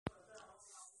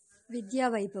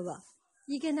ವಿದ್ಯಾವೈಭವ.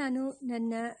 ಈಗ ನಾನು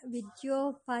ನನ್ನ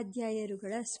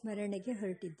ವಿದ್ಯೋಪಾಧ್ಯಾಯರುಗಳ ಸ್ಮರಣೆಗೆ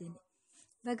ಹೊರಟಿದ್ದೇನೆ.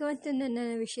 ಭಗವಂತನು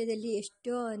ನನ್ನ ವಿಷಯದಲ್ಲಿ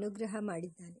ಎಷ್ಟೋ ಅನುಗ್ರಹ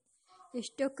ಮಾಡಿದ್ದಾನೆ,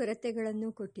 ಎಷ್ಟೋ ಕೊರತೆಗಳನ್ನು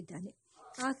ಕೊಟ್ಟಿದ್ದಾನೆ.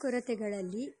 ಆ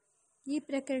ಕೊರತೆಗಳಲ್ಲಿ ಈ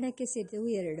ಪ್ರಕರಣಕ್ಕೆ ಸೇರಿದವು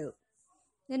 2.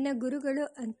 ನನ್ನ ಗುರುಗಳು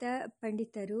ಅಂಥ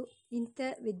ಪಂಡಿತರು, ಇಂಥ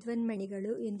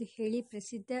ವಿದ್ವನ್ಮಣಿಗಳು ಎಂದು ಹೇಳಿ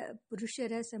ಪ್ರಸಿದ್ಧ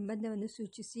ಪುರುಷರ ಸಂಬಂಧವನ್ನು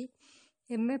ಸೂಚಿಸಿ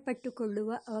ಹೆಮ್ಮೆ ಪಟ್ಟುಕೊಳ್ಳುವ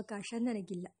ಅವಕಾಶ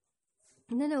ನನಗಿಲ್ಲ.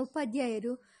 ನನ್ನ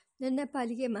ಉಪಾಧ್ಯಾಯರು ನನ್ನ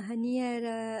ಪಾಲಿಗೆ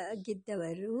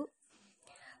ಮಹನೀಯರಾಗಿದ್ದವರು,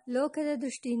 ಲೋಕದ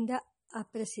ದೃಷ್ಟಿಯಿಂದ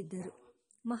ಅಪ್ರಸಿದ್ಧರು.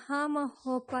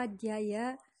 ಮಹಾಮಹೋಪಾಧ್ಯಾಯ,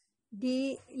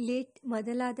 ಡಿ.ಲಿಟ್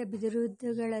ಮೊದಲಾದ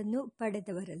ಬಿರುದುಗಳನ್ನು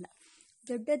ಪಡೆದವರಲ್ಲ.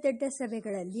 ದೊಡ್ಡ ದೊಡ್ಡ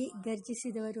ಸಭೆಗಳಲ್ಲಿ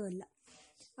ಗರ್ಜಿಸಿದವರೂ ಅಲ್ಲ.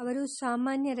 ಅವರು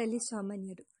ಸಾಮಾನ್ಯರಲ್ಲಿ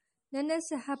ಸಾಮಾನ್ಯರು. ನನ್ನ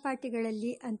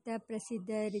ಸಹಪಾಠಿಗಳಲ್ಲಿ ಅಂಥ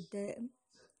ಪ್ರಸಿದ್ಧರಿದ್ದರು,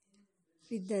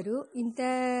 ಇಂಥ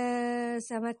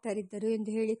ಸಮರ್ಥರಿದ್ದರು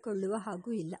ಎಂದು ಹೇಳಿಕೊಳ್ಳುವ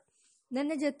ಹಾಗೂ ಇಲ್ಲ.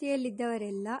 ನನ್ನ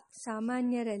ಜೊತೆಯಲ್ಲಿದ್ದವರೆಲ್ಲ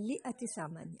ಸಾಮಾನ್ಯರಲ್ಲಿ ಅತಿ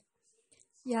ಸಾಮಾನ್ಯ.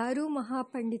 ಯಾರೂ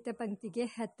ಮಹಾಪಂಡಿತ ಪಂಕ್ತಿಗೆ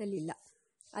ಹತ್ತಲಿಲ್ಲ,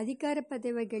 ಅಧಿಕಾರ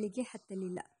ಪದವಿಗಳಿಗೆ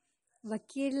ಹತ್ತಲಿಲ್ಲ.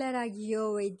 ವಕೀಲರಾಗಿಯೋ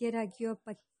ವೈದ್ಯರಾಗಿಯೋ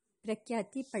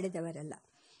ಪ್ರಖ್ಯಾತಿ ಪಡೆದವರಲ್ಲ.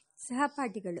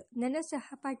 ಸಹಪಾಠಿಗಳು. ನನ್ನ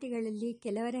ಸಹಪಾಠಿಗಳಲ್ಲಿ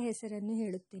ಕೆಲವರ ಹೆಸರನ್ನು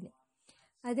ಹೇಳುತ್ತೇನೆ.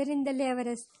 ಅದರಿಂದಲೇ ಅವರ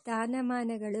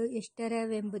ಸ್ಥಾನಮಾನಗಳು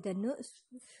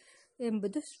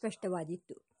ಎಷ್ಟರವೆಂಬುದು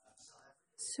ಸ್ಪಷ್ಟವಾದೀತು.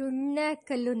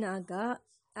 ಸುಣ್ಣಕಲ್ಲು ನಾಗ,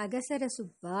 ಅಗಸರ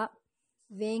ಸುಬ್ಬ,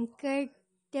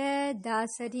 ವೆಂಕಟದಾಸರಿ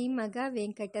ಮಗ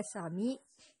ವೆಂಕಟಸ್ವಾಮಿ,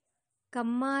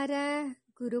 ಕಮ್ಮಾರ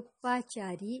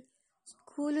ಗುರುಪ್ಪಾಚಾರಿ,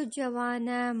 ಸ್ಕೂಲು ಜವಾನ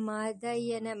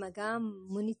ಮಾದಯ್ಯನ ಮಗ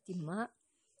ಮುನಿತಿಮ್ಮ,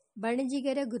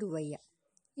 ಬಣಜಿಗರ ಗುರುವಯ್ಯ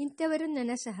ಇಂಥವರು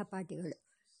ನನ್ನ ಸಹಪಾಠಿಗಳು.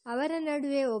 ಅವರ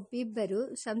ನಡುವೆ ಒಬ್ಬಿಬ್ಬರು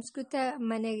ಸಂಸ್ಕೃತ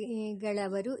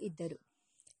ಮನೆಗಳವರು ಇದ್ದರು.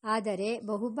 ಆದರೆ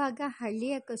ಬಹುಭಾಗ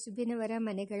ಹಳ್ಳಿಯ ಕಸುಬಿನವರ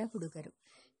ಮನೆಗಳ ಹುಡುಗರು.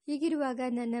 ಹೀಗಿರುವಾಗ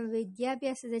ನನ್ನ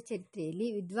ವಿದ್ಯಾಭ್ಯಾಸದ ಚರಿತ್ರೆಯಲ್ಲಿ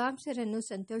ವಿದ್ವಾಂಸರನ್ನು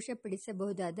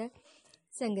ಸಂತೋಷಪಡಿಸಬಹುದಾದ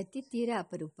ಸಂಗತಿ ತೀರಾ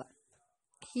ಅಪರೂಪ.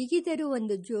 ಹೀಗಿದ್ದರೂ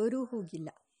ಒಂದು ಜೋರು ಹೋಗಿಲ್ಲ.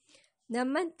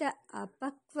 ನಮ್ಮಂಥ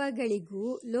ಅಪಕ್ವಗಳಿಗೂ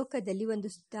ಲೋಕದಲ್ಲಿ ಒಂದು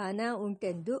ಸ್ಥಾನ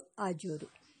ಉಂಟೆಂದು ಆ ಜೋರು.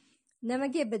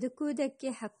 ನಮಗೆ ಬದುಕುವುದಕ್ಕೆ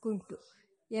ಹಕ್ಕುಂಟು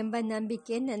ಎಂಬ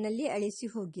ನಂಬಿಕೆ ನನ್ನಲ್ಲಿ ಅಳಿಸಿ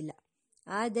ಹೋಗಿಲ್ಲ.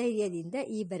 ಆ ಧೈರ್ಯದಿಂದ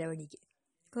ಈ ಬರವಣಿಗೆ.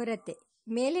 ಕೊರತೆ.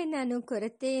 ಮೇಲೆ ನಾನು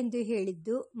ಕೊರತೆ ಎಂದು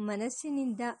ಹೇಳಿದ್ದು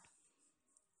ಮನಸ್ಸಿನಿಂದ,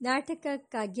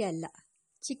 ನಾಟಕಕ್ಕಾಗಿ ಅಲ್ಲ.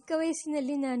 ಚಿಕ್ಕ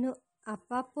ವಯಸ್ಸಿನಲ್ಲಿ ನಾನು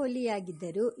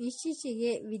ಅಪಾಪೋಲಿಯಾಗಿದ್ದರೂ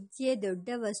ಇತ್ತೀಚೆಗೆ ವಿದ್ಯೆ ದೊಡ್ಡ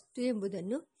ವಸ್ತು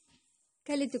ಎಂಬುದನ್ನು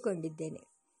ಕಲಿತುಕೊಂಡಿದ್ದೇನೆ.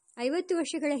 50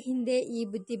 ವರ್ಷಗಳ ಹಿಂದೆ ಈ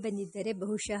ಬುದ್ಧಿ ಬಂದಿದ್ದರೆ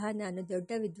ಬಹುಶಃ ನಾನು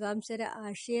ದೊಡ್ಡ ವಿದ್ವಾಂಸರ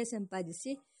ಆಶ್ರಯ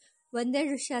ಸಂಪಾದಿಸಿ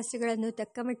ಒಂದೆರಡು ಶಾಸ್ತ್ರಗಳನ್ನು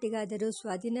ತಕ್ಕಮಟ್ಟಿಗಾದರೂ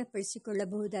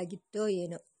ಸ್ವಾಧೀನಪಡಿಸಿಕೊಳ್ಳಬಹುದಾಗಿತ್ತೋ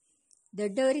ಏನೋ.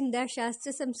 ದೊಡ್ಡವರಿಂದ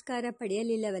ಶಾಸ್ತ್ರ ಸಂಸ್ಕಾರ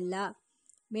ಪಡೆಯಲಿಲ್ಲವಲ್ಲ,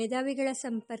 ಮೇಧಾವಿಗಳ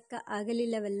ಸಂಪರ್ಕ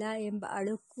ಆಗಲಿಲ್ಲವಲ್ಲ ಎಂಬ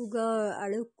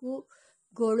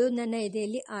ಅಳುಕುಗೋಳು ನನ್ನ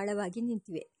ಎದೆಯಲ್ಲಿ ಆಳವಾಗಿ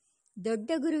ನಿಂತಿವೆ.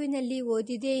 ದೊಡ್ಡ ಗುರುವಿನಲ್ಲಿ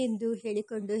ಓದಿದೆ ಎಂದು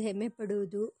ಹೇಳಿಕೊಂಡು ಹೆಮ್ಮೆ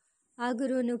ಪಡುವುದು, ಆ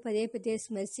ಗುರುವನ್ನು ಪದೇ ಪದೇ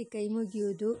ಸ್ಮರಿಸಿ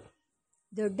ಕೈಮುಗಿಯುವುದು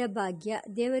ದೊಡ್ಡ ಭಾಗ್ಯ.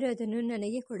 ದೇವರು ಅದನ್ನು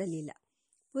ನನಗೆ ಕೊಡಲಿಲ್ಲ.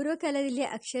 ಪೂರ್ವಕಾಲದಲ್ಲಿ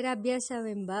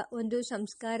ಅಕ್ಷರಾಭ್ಯಾಸವೆಂಬ ಒಂದು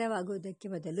ಸಂಸ್ಕಾರವಾಗುವುದಕ್ಕೆ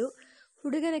ಮೊದಲು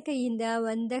ಹುಡುಗನ ಕೈಯಿಂದ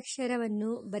ಒಂದಕ್ಷರವನ್ನು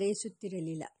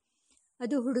ಬರೆಯಿಸುತ್ತಿರಲಿಲ್ಲ.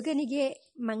 ಅದು ಹುಡುಗನಿಗೆ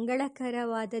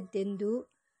ಮಂಗಳಕರವಾದದ್ದೆಂದೂ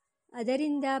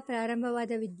ಅದರಿಂದ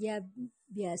ಪ್ರಾರಂಭವಾದ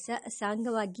ವಿದ್ಯಾಭ್ಯಾಸ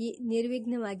ಸಾಂಗವಾಗಿ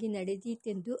ನಿರ್ವಿಘ್ನವಾಗಿ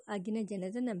ನಡೆದೀತೆಂದು ಆಗಿನ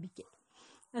ಜನರ ನಂಬಿಕೆ.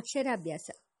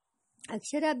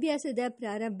 ಅಕ್ಷರಾಭ್ಯಾಸದ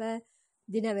ಪ್ರಾರಂಭ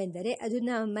ದಿನವೆಂದರೆ ಅದು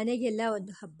ಮನೆಗೆಲ್ಲ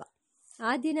ಒಂದು ಹಬ್ಬ.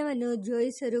 ಆ ದಿನವನ್ನು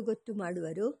ಜೋಯಿಸರು ಗೊತ್ತು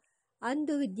ಮಾಡುವರು.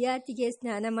 ಅಂದು ವಿದ್ಯಾರ್ಥಿಗೆ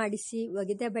ಸ್ನಾನ ಮಾಡಿಸಿ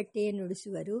ಒಗೆದ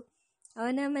ಬಟ್ಟೆಯನ್ನುಡಿಸುವರು.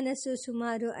 ಅವನ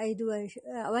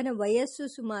ವಯಸ್ಸು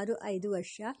ಸುಮಾರು 5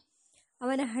 ವರ್ಷ.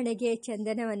 ಅವನ ಹಣೆಗೆ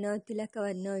ಚಂದನವನ್ನೋ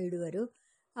ತಿಲಕವನ್ನೋ ಇಡುವರು.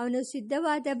 ಅವನು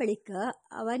ಸಿದ್ಧವಾದ ಬಳಿಕ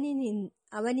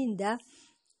ಅವನಿಂದ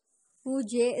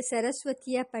ಪೂಜೆ,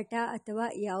 ಸರಸ್ವತಿಯ ಪಟ ಅಥವಾ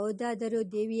ಯಾವುದಾದರೂ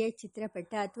ದೇವಿಯ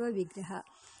ಚಿತ್ರಪಟ ಅಥವಾ ವಿಗ್ರಹ,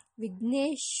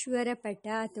 ವಿಘ್ನೇಶ್ವರ ಪಟ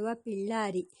ಅಥವಾ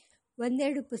ಪಿಳ್ಳಾರಿ,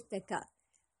 ಒಂದೆರಡು ಪುಸ್ತಕ,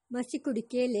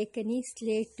 ಮಸಿಕುಡಿಕೆ, ಲೇಖನಿ,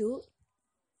 ಸ್ಲೇಟು,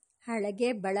 ಹಳಗೆ,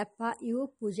 ಬಳಪ ಇವು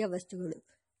ಪೂಜಾ ವಸ್ತುಗಳು.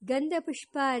 ಗಂಧ,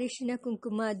 ಪುಷ್ಪ, ಅರಿಶಿಣ,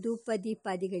 ಕುಂಕುಮ, ಧೂಪ,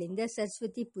 ದೀಪಾದಿಗಳಿಂದ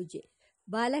ಸರಸ್ವತಿ ಪೂಜೆ.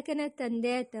 ಬಾಲಕನ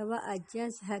ತಂದೆ ಅಥವಾ ಅಜ್ಜ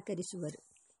ಸಹಕರಿಸುವರು.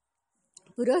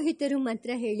 ಪುರೋಹಿತರು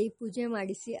ಮಂತ್ರ ಹೇಳಿ ಪೂಜೆ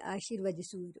ಮಾಡಿಸಿ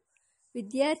ಆಶೀರ್ವದಿಸುವರು.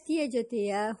 ವಿದ್ಯಾರ್ಥಿಯ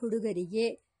ಜೊತೆಯ ಹುಡುಗರಿಗೆ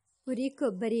ಪುರಿ,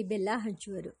 ಕೊಬ್ಬರಿ, ಬೆಲ್ಲ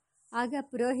ಹಂಚುವರು. ಆಗ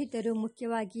ಪುರೋಹಿತರು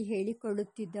ಮುಖ್ಯವಾಗಿ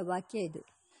ಹೇಳಿಕೊಳ್ಳುತ್ತಿದ್ದ ವಾಕ್ಯ ಇದು: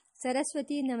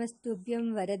 ಸರಸ್ವತಿ ನಮಸ್ತುಭ್ಯಂ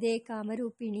ವರದೆ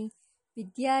ಕಾಮರೂಪಿಣಿ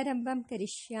ವಿದ್ಯಾರಂಭಂ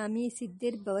ಕರಿಷ್ಯಾಮಿ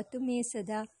ಸಿದ್ಧಿರ್ಭವತು ಮೇ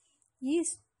ಸದಾ. ಈ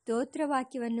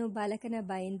ಸ್ತೋತ್ರವಾಕ್ಯವನ್ನು ಬಾಲಕನ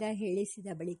ಬಾಯಿಂದ ಹೇಳಿಸಿದ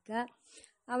ಬಳಿಕ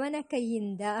ಅವನ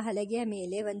ಕೈಯಿಂದ ಹಲಗೆಯ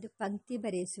ಮೇಲೆ ಒಂದು ಪಂಕ್ತಿ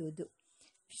ಬರೆಯಿಸುವುದು.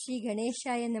 ಶ್ರೀ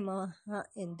ಗಣೇಶಾಯ ನಮಃ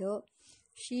ಎಂದೋ,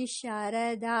 ಶ್ರೀ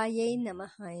ಶಾರದಾಯೈ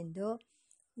ನಮಃ ಎಂದೋ,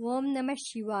 ಓಂ ನಮಃ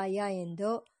ಶಿವಾಯ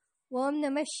ಎಂದೋ, ಓಂ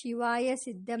ನಮಃ ಶಿವಾಯ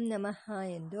ಸಿದ್ಧಂ ನಮಃ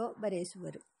ಎಂದೋ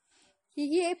ಬರೆಯಿಸುವರು.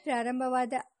 ಹೀಗೆಯೇ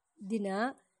ಪ್ರಾರಂಭವಾದ ದಿನ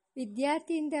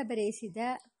ವಿದ್ಯಾರ್ಥಿಯಿಂದ ಬರೆಯಿಸಿದ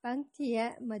ಪಂಕ್ತಿಯ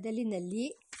ಮೊದಲಿನಲ್ಲಿ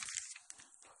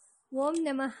ಓಂ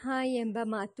ನಮಃ ಎಂಬ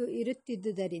ಮಾತು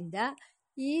ಇರುತ್ತಿದ್ದುದರಿಂದ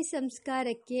ಈ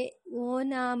ಸಂಸ್ಕಾರಕ್ಕೆ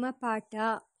ಓನಾಮ ಪಾಠ,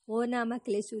 ಓನಾಮ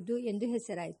ಕಲಿಸುವುದು ಎಂದು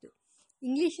ಹೆಸರಾಯಿತು.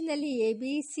 ಇಂಗ್ಲಿಷಿನಲ್ಲಿ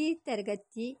ABC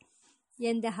ತರಗತಿ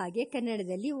ಎಂದ ಹಾಗೆ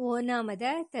ಕನ್ನಡದಲ್ಲಿ ಓನಾಮದ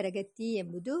ತರಗತಿ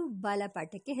ಎಂಬುದು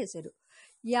ಬಾಲಪಾಠಕ್ಕೆ ಹೆಸರು.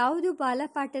 ಯಾವುದು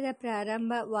ಬಾಲಪಾಠದ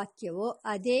ಪ್ರಾರಂಭ ವಾಕ್ಯವೋ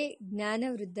ಅದೇ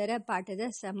ಜ್ಞಾನವೃದ್ಧರ ಪಾಠದ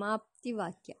ಸಮಾಪ್ತಿ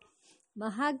ವಾಕ್ಯ.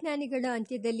 ಮಹಾಜ್ಞಾನಿಗಳು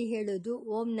ಅಂತ್ಯದಲ್ಲಿ ಹೇಳುವುದು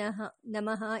ಓಂ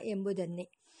ನಮಃ ಎಂಬುದನ್ನೇ.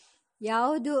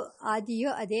 ಯಾವುದು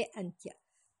ಆದಿಯೋ ಅದೇ ಅಂತ್ಯ.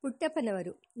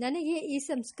 ಪುಟ್ಟಪ್ಪನವರು ನನಗೆ ಈ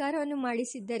ಸಂಸ್ಕಾರವನ್ನು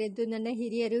ಮಾಡಿಸಿದ್ದರೆಂದು ನನ್ನ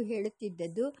ಹಿರಿಯರು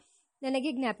ಹೇಳುತ್ತಿದ್ದದ್ದು ನನಗೆ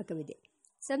ಜ್ಞಾಪಕವಿದೆ.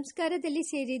 ಸಂಸ್ಕಾರದಲ್ಲಿ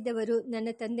ಸೇರಿದ್ದವರು ನನ್ನ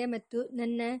ತಂದೆ ಮತ್ತು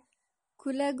ನನ್ನ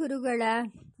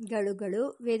ಕುಲಗುರುಗಳು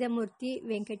ವೇದಮೂರ್ತಿ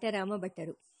ವೆಂಕಟರಾಮ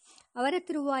ಭಟ್ಟರು. ಅವರ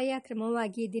ತರುವಾಯ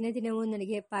ಕ್ರಮವಾಗಿ ದಿನದಿನವೂ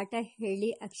ನನಗೆ ಪಾಠ ಹೇಳಿ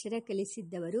ಅಕ್ಷರ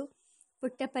ಕಲಿಸಿದ್ದವರು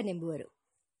ಪುಟ್ಟಪ್ಪನೆಂಬುವರು.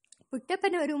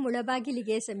 ಪುಟ್ಟಪ್ಪನವರು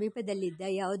ಮುಳಬಾಗಿಲಿಗೆ ಸಮೀಪದಲ್ಲಿದ್ದ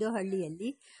ಯಾವುದೋ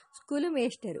ಹಳ್ಳಿಯಲ್ಲಿ ಸ್ಕೂಲು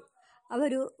ಮೇಷ್ಟರು.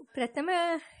 ಅವರು ಪ್ರಥಮ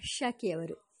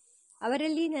ಶಾಖೆಯವರು.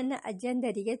 ಅವರಲ್ಲಿ ನನ್ನ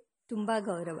ಅಜ್ಜಂದರಿಗೆ ತುಂಬ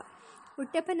ಗೌರವ.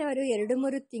 ಪುಟ್ಟಪ್ಪನವರು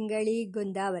 2-3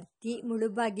 ತಿಂಗಳಿಗೊಂದಾವರ್ತಿ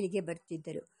ಮುಳುಬಾಗಿಲಿಗೆ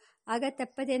ಬರುತ್ತಿದ್ದರು. ಆಗ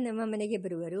ತಪ್ಪದೆ ನಮ್ಮ ಮನೆಗೆ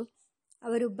ಬರುವರು.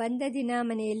 ಅವರು ಬಂದ ದಿನ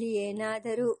ಮನೆಯಲ್ಲಿ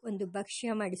ಏನಾದರೂ ಒಂದು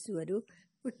ಭಕ್ಷ್ಯ ಮಾಡಿಸುವರು.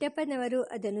 ಪುಟ್ಟಪ್ಪನವರು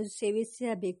ಅದನ್ನು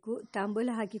ಸೇವಿಸಬೇಕು, ತಾಂಬೂಲ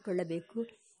ಹಾಕಿಕೊಳ್ಳಬೇಕು,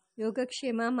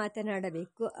 ಯೋಗಕ್ಷೇಮ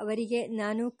ಮಾತನಾಡಬೇಕು. ಅವರಿಗೆ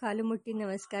ನಾನು ಕಾಲು ಮುಟ್ಟಿ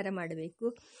ನಮಸ್ಕಾರ ಮಾಡಬೇಕು.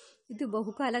 ಇದು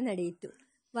ಬಹುಕಾಲ ನಡೆಯಿತು.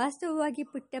 ವಾಸ್ತವವಾಗಿ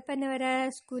ಪುಟ್ಟಪ್ಪನವರ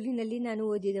ಸ್ಕೂಲಿನಲ್ಲಿ ನಾನು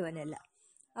ಓದಿದವನಲ್ಲ.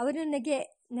 ಅವರು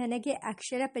ನನಗೆ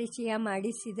ಅಕ್ಷರ ಪರಿಚಯ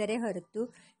ಮಾಡಿಸಿದರೆ ಹೊರತು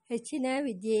ಹೆಚ್ಚಿನ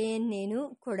ವಿದ್ಯೆಯನ್ನೇನೂ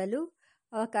ಕೊಡಲು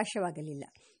ಅವಕಾಶವಾಗಲಿಲ್ಲ.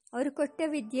 ಅವರು ಕೊಟ್ಟ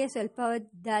ವಿದ್ಯೆ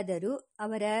ಸ್ವಲ್ಪದಾದರೂ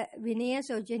ಅವರ ವಿನಯ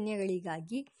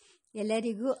ಸೌಜನ್ಯಗಳಿಗಾಗಿ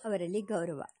ಎಲ್ಲರಿಗೂ ಅವರಲ್ಲಿ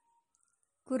ಗೌರವ.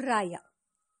 ಕುರ್ರಾಯ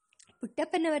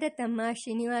ಪುಟ್ಟಪ್ಪನವರ ತಮ್ಮ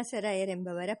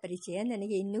ಶ್ರೀನಿವಾಸರಾಯರೆಂಬವರ ಪರಿಚಯ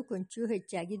ನನಗೆ ಇನ್ನೂ ಕೊಂಚು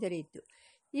ಹೆಚ್ಚಾಗಿ ದೊರೆಯಿತು.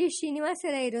 ಈ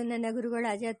ಶ್ರೀನಿವಾಸರಾಯರು ನನ್ನ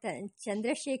ಗುರುಗಳಾದ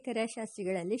ಚಂದ್ರಶೇಖರ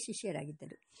ಶಾಸ್ತ್ರಿಗಳಲ್ಲಿ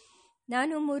ಶಿಷ್ಯರಾಗಿದ್ದರು.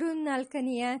 ನಾನು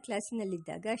 3-4ನೆಯ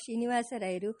ಕ್ಲಾಸಿನಲ್ಲಿದ್ದಾಗ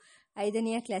ಶ್ರೀನಿವಾಸರಾಯರು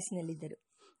 5ನೆಯ ಕ್ಲಾಸಿನಲ್ಲಿದ್ದರು.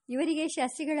 ಇವರಿಗೆ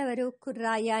ಶಾಸ್ತ್ರಿಗಳವರು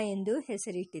ಕುರ್ರಾಯ ಎಂದು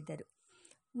ಹೆಸರಿಟ್ಟಿದ್ದರು.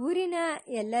 ಊರಿನ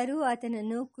ಎಲ್ಲರೂ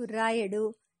ಆತನನ್ನು ಕುರ್ರಾಯಡು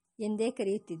ಎಂದೇ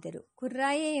ಕರೆಯುತ್ತಿದ್ದರು.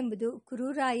 ಕುರ್ರಾಯ ಎಂಬುದು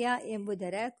ಕುರುರಾಯ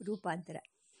ಎಂಬುದರ ರೂಪಾಂತರ.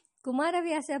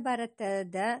 ಕುಮಾರವ್ಯಾಸ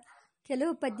ಭಾರತದ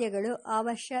ಕೆಲವು ಪದ್ಯಗಳು ಆ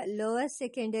ವರ್ಷ ಲೋವರ್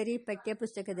ಸೆಕೆಂಡರಿ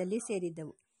ಪಠ್ಯಪುಸ್ತಕದಲ್ಲಿ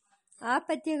ಸೇರಿದ್ದವು. ಆ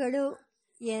ಪದ್ಯಗಳು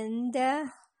ಎಂದ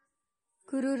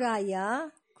ಕುರುರಾಯ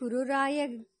ಕುರುರಾಯ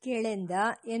ಕೆಳೆಂದ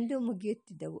ಎಂದು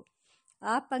ಮುಗಿಯುತ್ತಿದ್ದವು.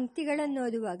 ಆ ಪಂಕ್ತಿಗಳನ್ನು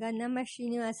ಓದುವಾಗ ನಮ್ಮ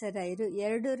ಶ್ರೀನಿವಾಸರಾಯರು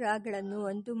 2 ರಾಗಳನ್ನು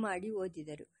ಒಂದು ಮಾಡಿ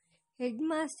ಓದಿದರು. ಹೆಡ್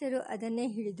ಮಾಸ್ಟರು ಅದನ್ನೇ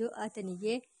ಹಿಡಿದು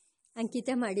ಆತನಿಗೆ ಅಂಕಿತ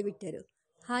ಮಾಡಿಬಿಟ್ಟರು.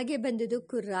 ಹಾಗೆ ಬಂದುದು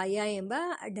ಕುರ್ರಾಯ ಎಂಬ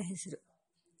ಅಡ್ಡ ಹೆಸರು.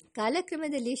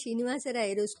 ಕಾಲಕ್ರಮದಲ್ಲಿ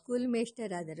ಶ್ರೀನಿವಾಸರಾಯರು ಸ್ಕೂಲ್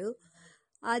ಮೇಷ್ಟರಾದರು.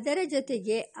 ಅದರ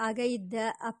ಜೊತೆಗೆ ಆಗ ಇದ್ದ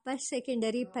ಅಪ್ಪರ್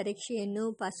ಸೆಕೆಂಡರಿ ಪರೀಕ್ಷೆಯನ್ನು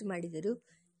ಪಾಸು ಮಾಡಿದರು.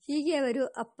 ಹೀಗೆ ಅವರು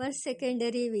ಅಪ್ಪರ್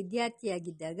ಸೆಕೆಂಡರಿ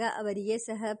ವಿದ್ಯಾರ್ಥಿಯಾಗಿದ್ದಾಗ ಅವರಿಗೆ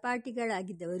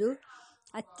ಸಹಪಾಠಿಗಳಾಗಿದ್ದವರು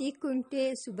ಅತ್ತಿಕುಂಟೆ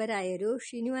ಸುಬ್ಬರಾಯರು,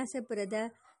 ಶ್ರೀನಿವಾಸಪುರದ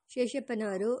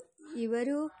ಶೇಷಪ್ಪನವರು.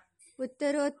 ಇವರು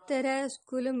ಉತ್ತರೋತ್ತರ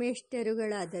ಸ್ಕೂಲು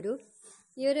ಮೇಷ್ಟರುಗಳಾದರು.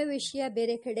 ಇವರ ವಿಷಯ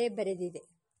ಬೇರೆ ಕಡೆ ಬರೆದಿದೆ.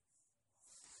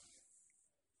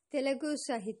 ತೆಲುಗು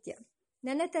ಸಾಹಿತ್ಯ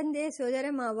ನನ್ನ ತಂದೆ, ಸೋದರ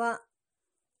ಮಾವ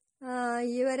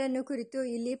ಇವರನ್ನು ಕುರಿತು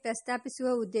ಇಲ್ಲಿ ಪ್ರಸ್ತಾಪಿಸುವ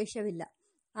ಉದ್ದೇಶವಿಲ್ಲ.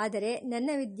 ಆದರೆ ನನ್ನ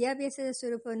ವಿದ್ಯಾಭ್ಯಾಸದ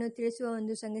ಸ್ವರೂಪವನ್ನು ತಿಳಿಸುವ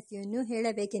ಒಂದು ಸಂಗತಿಯನ್ನು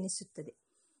ಹೇಳಬೇಕೆನಿಸುತ್ತದೆ.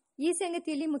 ಈ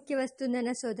ಸಂಗತಿಯಲ್ಲಿ ಮುಖ್ಯ ವಸ್ತು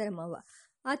ನನ್ನ ಸೋದರ ಮಾವ.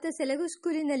 ಆತ ತೆಲುಗು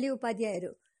ಸ್ಕೂಲಿನಲ್ಲಿ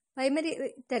ಉಪಾಧ್ಯಾಯರು, ಪ್ರೈಮರಿ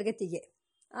ತರಗತಿಗೆ.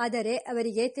 ಆದರೆ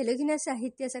ಅವರಿಗೆ ತೆಲುಗಿನ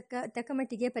ಸಾಹಿತ್ಯ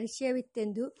ತಕ್ಕಮಟ್ಟಿಗೆ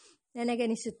ಪರಿಚಯವಿತ್ತೆಂದು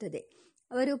ನನಗನಿಸುತ್ತದೆ.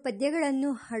 ಅವರು ಪದ್ಯಗಳನ್ನು,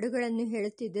 ಹಾಡುಗಳನ್ನು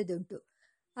ಹೇಳುತ್ತಿದ್ದುದುಂಟು.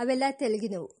 ಅವೆಲ್ಲ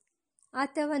ತೆಲುಗಿನವು.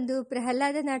 ಆತ ಒಂದು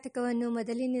ಪ್ರಹ್ಲಾದ ನಾಟಕವನ್ನು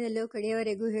ಮೊದಲಿನಿಂದಲೂ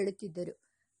ಕಡೆಯವರೆಗೂ ಹೇಳುತ್ತಿದ್ದರು.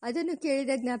 ಅದನ್ನು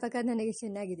ಕೇಳಿದ ಜ್ಞಾಪಕ ನನಗೆ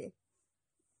ಚೆನ್ನಾಗಿದೆ.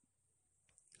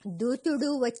 ದೂತುಡು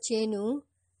ವಚ್ಚೇನು,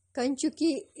 ಕಂಚುಕಿ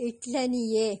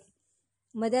ಇಟ್ಲನಿಯೇ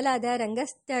ಮೊದಲಾದ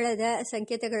ರಂಗಸ್ಥಳದ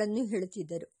ಸಂಕೇತಗಳನ್ನು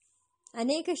ಹೇಳುತ್ತಿದ್ದರು.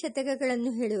 ಅನೇಕ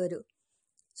ಶತಕಗಳನ್ನು ಹೇಳುವರು.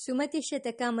 ಸುಮತಿ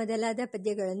ಶತಕ ಮೊದಲಾದ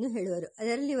ಪದ್ಯಗಳನ್ನು ಹೇಳುವರು.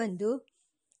 ಅದರಲ್ಲಿ ಒಂದು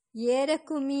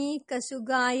ಏರಕುಮಿ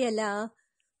ಕಸುಗಾಯಲ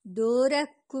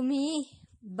ದೋರಕುಮಿ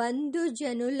ಬಂದು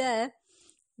ಜನುಲ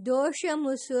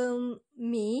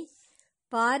ದೋಷಮುಸುಮಿ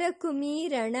ಪಾರಕುಮಿ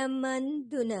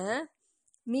ರಣಮಂದುನ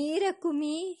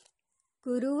ಮೀರಕುಮಿ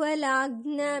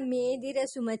ಕುರುವಲಾಗ್ನ ಮೇದಿರ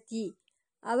ಸುಮತಿ.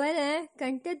 ಅವರ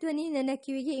ಕಂಠಧ್ವನಿ ನನ್ನ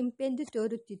ಕಿವಿಗೆ ಇಂಪೆಂದು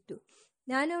ತೋರುತ್ತಿತ್ತು.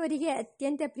 ನಾನು ಅವರಿಗೆ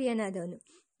ಅತ್ಯಂತ ಪ್ರಿಯನಾದವನು.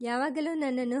 ಯಾವಾಗಲೂ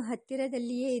ನನ್ನನ್ನು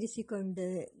ಹತ್ತಿರದಲ್ಲಿಯೇ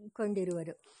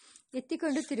ಇರಿಸಿಕೊಂಡಿರುವರು,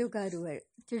 ಎತ್ತಿಕೊಂಡು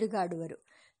ತಿರುಗಾಡುವರು.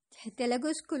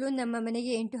 ತೆಲುಗು ಸ್ಕೂಲು ನಮ್ಮ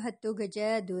ಮನೆಗೆ 8-10 ಗಜ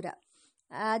ದೂರ.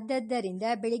 ಆದದ್ದರಿಂದ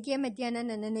ಬೆಳಿಗ್ಗೆ ಮಧ್ಯಾಹ್ನ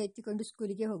ನನ್ನನ್ನು ಎತ್ತಿಕೊಂಡು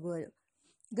ಸ್ಕೂಲಿಗೆ ಹೋಗುವರು.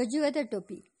 ಗಜುವದ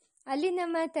ಟೋಪಿ. ಅಲ್ಲಿ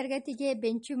ನಮ್ಮ ತರಗತಿಗೆ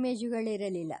ಬೆಂಚು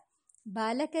ಮೇಜುಗಳಿರಲಿಲ್ಲ.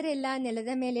 ಬಾಲಕರೆಲ್ಲ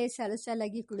ನೆಲದ ಮೇಲೆ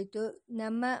ಸಾಲಾಗಿ ಕುಳಿತು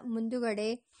ನಮ್ಮ ಮುಂದುಗಡೆ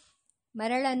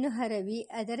ಮರಳನ್ನು ಹರವಿ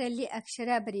ಅದರಲ್ಲಿ ಅಕ್ಷರ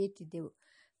ಬರೆಯುತ್ತಿದ್ದೆವು.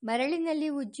 ಮರಳಿನಲ್ಲಿ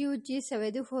ಉಜ್ಜಿ ಉಜ್ಜಿ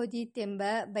ಸವೆದು ಹೋದೀತೆಂಬ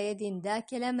ಭಯದಿಂದ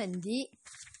ಕೆಲ ಮಂದಿ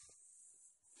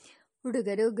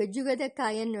ಹುಡುಗರು ಗಜ್ಜುಗದ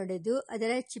ಕಾಯನ್ನೊಡೆದು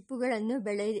ಅದರ ಚಿಪ್ಪುಗಳನ್ನು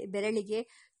ಬೆರಳಿಗೆ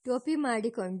ಟೋಪಿ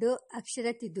ಮಾಡಿಕೊಂಡು ಅಕ್ಷರ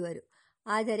ತಿದ್ದುವರು.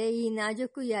 ಆದರೆ ಈ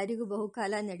ನಾಜೂಕು ಯಾರಿಗೂ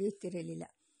ಬಹುಕಾಲ ನಡೆಯುತ್ತಿರಲಿಲ್ಲ.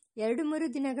 2-3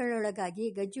 ದಿನಗಳೊಳಗಾಗಿ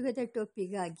ಗಜ್ಜುಗದ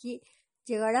ಟೋಪಿಗಾಗಿ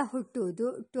ಜಗಳ ಹುಟ್ಟುವುದು,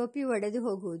 ಟೋಪಿ ಒಡೆದು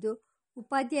ಹೋಗುವುದು,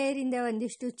 ಉಪಾಧ್ಯಾಯರಿಂದ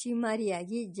ಒಂದಿಷ್ಟು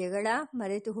ಚೀಮಾರಿಯಾಗಿ ಜಗಳ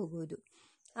ಮರೆತು ಹೋಗುವುದು.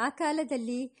 ಆ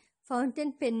ಕಾಲದಲ್ಲಿ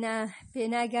ಫೌಂಟೇನ್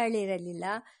ಪೇನಾಗಳಿರಲಿಲ್ಲ,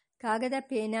 ಕಾಗದ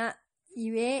ಪೇನಾ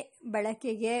ಇವೇ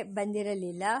ಬಳಕೆಗೆ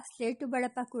ಬಂದಿರಲಿಲ್ಲ, ಸ್ಲೇಟು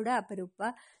ಬಳಪ ಕೂಡ ಅಪರೂಪ.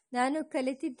 ನಾನು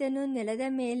ಕಲಿತಿದ್ದನು ನೆಲದ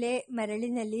ಮೇಲೆ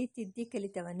ಮರಳಿನಲ್ಲಿ ತಿದ್ದಿ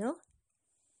ಕಲಿತವನು.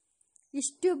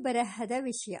 ಇಷ್ಟು ಬರಹದ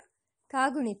ವಿಷಯ.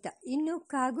 ಕಾಗುಣಿತ ಇನ್ನು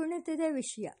ಕಾಗುಣಿತದ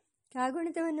ವಿಷಯ.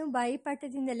 ಕಾಗುಣಿತವನ್ನು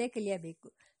ಬಾಯಿಪಾಠದಿಂದಲೇ ಕಲಿಯಬೇಕು.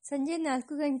 ಸಂಜೆ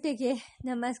 4 ಗಂಟೆಗೆ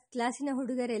ನಮ್ಮ ಕ್ಲಾಸಿನ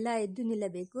ಹುಡುಗರೆಲ್ಲ ಎದ್ದು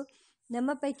ನಿಲ್ಲಬೇಕು. ನಮ್ಮ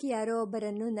ಪೈಕಿ ಯಾರೋ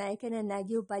ಒಬ್ಬರನ್ನು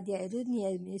ನಾಯಕನನ್ನಾಗಿ ಉಪಾಧ್ಯಾಯರು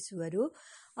ನಿಯಮಿಸುವರು.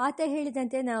 ಆತ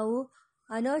ಹೇಳಿದಂತೆ ನಾವು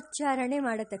ಅನೋಚ್ಚಾರಣೆ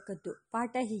ಮಾಡತಕ್ಕದ್ದು.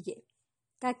 ಪಾಠ ಹೀಗೆ: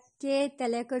 ಕಕ್ಕೆ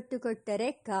ತಲೆಕೊಟ್ಟು ಕೊಟ್ಟರೆ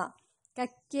ಕ,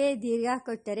 ಕಕ್ಕೆ ದೀರ್ಘ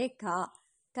ಕೊಟ್ಟರೆ ಕ,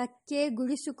 ಕಕ್ಕೆ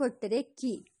ಗುಡಿಸು ಕೊಟ್ಟರೆ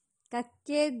ಕಿ,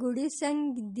 ಕಕ್ಕೆ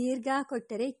ಗುಡಿಸಂಗ್ ದೀರ್ಘ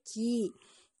ಕೊಟ್ಟರೆ ಕಿ,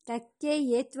 ಕಕ್ಕೆ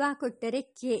ಏತ್ವಾ ಕೊಟ್ಟರೆ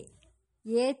ಕೆ,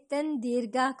 ಏತನ್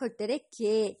ದೀರ್ಘ ಕೊಟ್ಟರೆ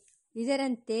ಕೆ.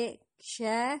 ಇದರಂತೆ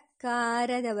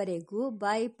ಕ್ಷಕಾರದವರೆಗೂ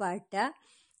ಬಾಯಿಪಾಠ.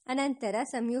 ಅನಂತರ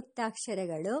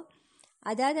ಸಂಯುಕ್ತಾಕ್ಷರಗಳು.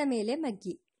 ಅದಾದ ಮೇಲೆ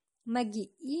ಮಗ್ಗಿ.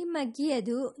 ಈ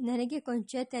ಮಗ್ಗಿಯದು ನನಗೆ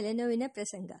ಕೊಂಚ ತಲೆನೋವಿನ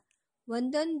ಪ್ರಸಂಗ.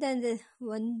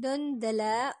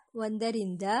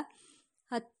 ಒಂದರಿಂದ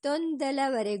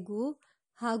 10ವರೆಗೂ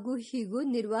ಹಾಗೂ ಹೀಗೂ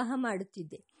ನಿರ್ವಾಹ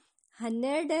ಮಾಡುತ್ತಿದ್ದೆ.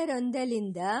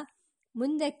 12ರಿಂದ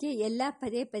ಮುಂದಕ್ಕೆ ಎಲ್ಲ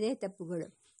ಪದೇ ಪದೇ ತಪ್ಪುಗಳು.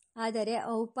 ಆದರೆ ಆ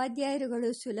ಉಪಾಧ್ಯಾಯರುಗಳು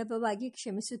ಸುಲಭವಾಗಿ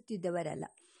ಕ್ಷಮಿಸುತ್ತಿದ್ದವರಲ್ಲ.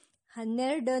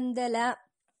 12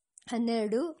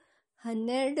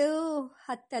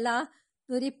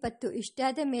 120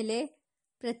 ಇಷ್ಟಾದ ಮೇಲೆ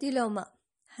ಪ್ರತಿಲೋಮ.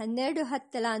 12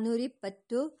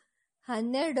 120,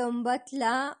 12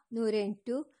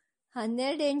 108,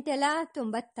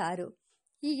 12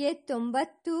 ಹೀಗೆ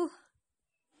 90,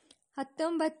 19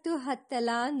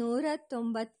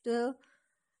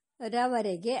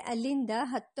 190ರವರೆಗೆ, ಅಲ್ಲಿಂದ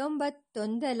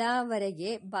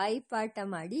 19ವರೆಗೆ ಬಾಯಿಪಾಠ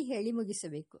ಮಾಡಿ ಹೇಳಿ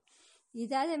ಮುಗಿಸಬೇಕು.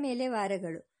 ಇದಾದ ಮೇಲೆ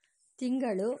ವಾರಗಳು,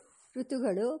 ತಿಂಗಳು,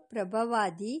 ಋತುಗಳು,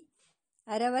 ಪ್ರಭವಾದಿ,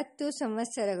 60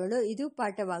 ಸಂವತ್ಸರಗಳು ಇದು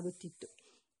ಪಾಠವಾಗುತ್ತಿತ್ತು.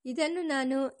 ಇದನ್ನು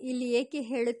ನಾನು ಇಲ್ಲಿ ಏಕೆ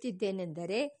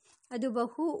ಹೇಳುತ್ತಿದ್ದೇನೆಂದರೆ ಅದು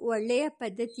ಬಹು ಒಳ್ಳೆಯ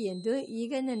ಪದ್ಧತಿಯೆಂದು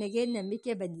ಈಗ ನನಗೆ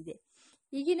ನಂಬಿಕೆ ಬಂದಿದೆ.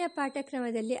 ಈಗಿನ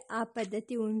ಪಾಠಕ್ರಮದಲ್ಲಿ ಆ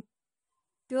ಪದ್ಧತಿ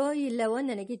ಉಂಟೋ ಇಲ್ಲವೋ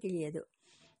ನನಗೆ ತಿಳಿಯದು.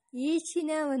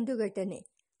 ಈಚಿನ ಒಂದು ಘಟನೆ,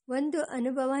 ಒಂದು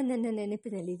ಅನುಭವ ನನ್ನ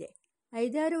ನೆನಪಿನಲ್ಲಿದೆ.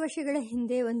 5-6 ವರ್ಷಗಳ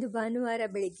ಹಿಂದೆ ಒಂದು ಭಾನುವಾರ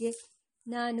ಬೆಳಿಗ್ಗೆ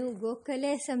ನಾನು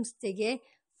ಗೋಖಲೆ ಸಂಸ್ಥೆಗೆ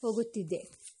ಹೋಗುತ್ತಿದ್ದೆ.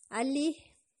 ಅಲ್ಲಿ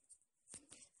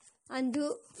ಅಂದು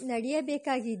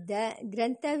ನಡೆಯಬೇಕಾಗಿದ್ದ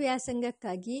ಗ್ರಂಥ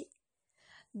ವ್ಯಾಸಂಗಕ್ಕಾಗಿ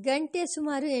ಗಂಟೆ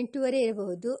ಸುಮಾರು 8:30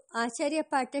 ಇರಬಹುದು. ಆಚಾರ್ಯ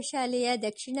ಪಾಠಶಾಲೆಯ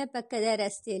ದಕ್ಷಿಣ ಪಕ್ಕದ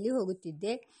ರಸ್ತೆಯಲ್ಲಿ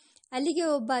ಹೋಗುತ್ತಿದ್ದೆ. ಅಲ್ಲಿಗೆ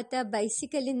ಒಬ್ಬಾತ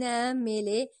ಬೈಸಿಕಲಿನ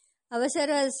ಮೇಲೆ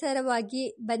ಅವಸರವಾಗಿ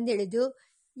ಬಂದಿಳಿದು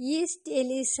ಈಸ್ಟ್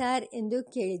ಎಲ್ಲಿ ಸಾರ್ ಎಂದು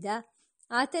ಕೇಳಿದ.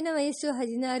 ಆತನ ವಯಸ್ಸು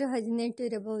 16-18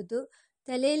 ಇರಬಹುದು.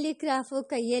 ತಲೆಯಲ್ಲಿ ಕ್ರಾಫು,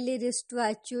 ಕೈಯಲ್ಲಿ ರಿಸ್ಟ್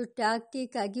ವಾಚು, ಟಾಕ್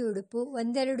ಆಗಿ ಉಡುಪು,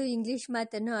 ಒಂದೆರಡು ಇಂಗ್ಲಿಷ್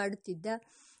ಮಾತನ್ನು ಆಡುತ್ತಿದ್ದ.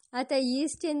 ಆತ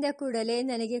ಈಸ್ಟ್ ಎಂದ ಕೂಡಲೇ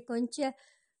ನನಗೆ ಕೊಂಚ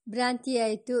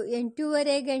ಭ್ರಾಂತಿಯಾಯಿತು.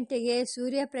 8:30 ಗಂಟೆಗೆ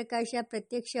ಸೂರ್ಯಪ್ರಕಾಶ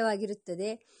ಪ್ರತ್ಯಕ್ಷವಾಗಿರುತ್ತದೆ.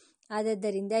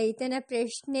 ಆದದ್ದರಿಂದ ಈತನ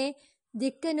ಪ್ರಶ್ನೆ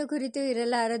ದಿಕ್ಕನ್ನು ಕುರಿತು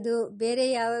ಇರಲಾರದು. ಬೇರೆ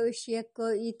ಯಾವ ವಿಷಯಕ್ಕೋ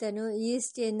ಈತನು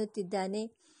ಈಸ್ಟ್ ಎನ್ನುತ್ತಿದ್ದಾನೆ.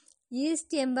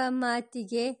 ಈಸ್ಟ್ ಎಂಬ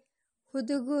ಮಾತಿಗೆ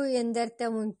ಹುದುಗು ಎಂದರ್ಥ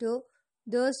ಉಂಟು.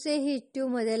 ದೋಸೆ ಹಿಟ್ಟು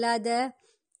ಮೊದಲಾದ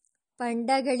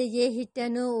ಪಂಡಗಳಿಗೆ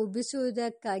ಹಿಟ್ಟನ್ನು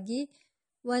ಉಬ್ಬಿಸುವುದಕ್ಕಾಗಿ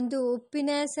ಒಂದು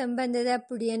ಉಪ್ಪಿನ ಸಂಬಂಧದ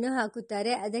ಪುಡಿಯನ್ನು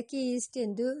ಹಾಕುತ್ತಾರೆ. ಅದಕ್ಕೆ ಈಸ್ಟ್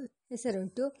ಎಂದು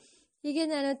ಹೆಸರುಂಟು. ಹೀಗೆ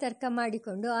ನಾನು ತರ್ಕ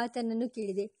ಮಾಡಿಕೊಂಡು ಆತನನ್ನು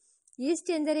ಕೇಳಿದೆ, ಈಸ್ಟ್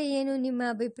ಎಂದರೆ ಏನು ನಿಮ್ಮ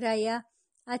ಅಭಿಪ್ರಾಯ?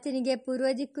 ಆತನಿಗೆ ಪೂರ್ವ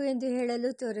ದಿಕ್ಕು ಎಂದು ಹೇಳಲು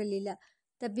ತೋರಲಿಲ್ಲ.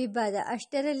 ತಬ್ಬಿಬ್ಬಾದ.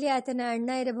 ಅಷ್ಟರಲ್ಲಿ ಆತನ ಅಣ್ಣ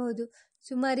ಇರಬಹುದು.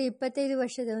 ಸುಮಾರು 25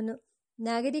 ವರ್ಷದವನು.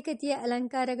 ನಾಗರಿಕತೆಯ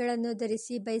ಅಲಂಕಾರಗಳನ್ನು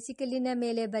ಧರಿಸಿ ಬೈಸಿಕಲಿನ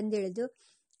ಮೇಲೆ ಬಂದಿಳಿದು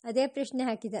ಅದೇ ಪ್ರಶ್ನೆ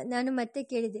ಹಾಕಿದ. ನಾನು ಮತ್ತೆ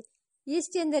ಕೇಳಿದೆ,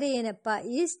 ಈಸ್ಟ್ ಎಂದರೆ ಏನಪ್ಪ?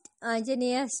 East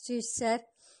Anjaneya street sir.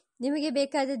 ನಿಮಗೆ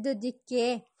ಬೇಕಾದದ್ದು ದಿಕ್ಕೇ?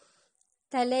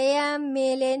 ತಲೆಯ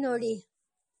ಮೇಲೆ ನೋಡಿ.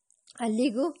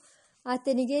 ಅಲ್ಲಿಗೂ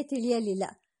ಆತನಿಗೆ ತಿಳಿಯಲಿಲ್ಲ.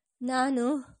 ನಾನು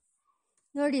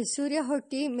ನೋಡಿ, ಸೂರ್ಯ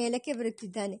ಹುಟ್ಟಿ ಮೇಲಕ್ಕೆ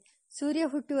ಬರುತ್ತಿದ್ದಾನೆ. ಸೂರ್ಯ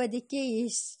ಹುಟ್ಟುವ ದಿಕ್ಕೇ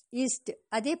ಈಸ್ಟ್,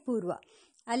 ಅದೇ ಪೂರ್ವ.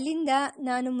 ಅಲ್ಲಿಂದ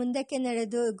ನಾನು ಮುಂದಕ್ಕೆ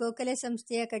ನಡೆದು ಗೋಖಲೆ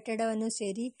ಸಂಸ್ಥೆಯ ಕಟ್ಟಡವನ್ನು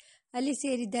ಸೇರಿ ಅಲ್ಲಿ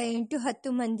ಸೇರಿದ್ದ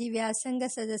 8-10 ಮಂದಿ ವ್ಯಾಸಂಗ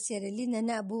ಸದಸ್ಯರಲ್ಲಿ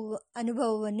ನನ್ನ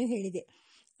ಅನುಭವವನ್ನು ಹೇಳಿದೆ.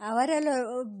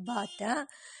 ಅವರಲ್ಲೊಬ್ಬಾತ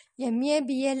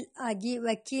MABL ಆಗಿ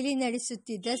ವಕೀಲಿ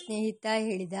ನಡೆಸುತ್ತಿದ್ದ ಸ್ನೇಹಿತ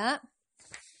ಹೇಳಿದ.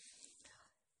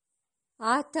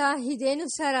 ಆತ, ಇದೇನು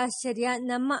ಸರ್ ಆಶ್ಚರ್ಯ,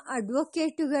 ನಮ್ಮ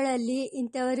ಅಡ್ವೊಕೇಟುಗಳಲ್ಲಿ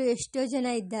ಇಂಥವರು ಎಷ್ಟೋ ಜನ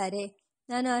ಇದ್ದಾರೆ.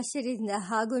 ನಾನು ಆಶ್ಚರ್ಯದಿಂದ,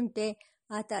 ಹಾಗುಂಟೆ?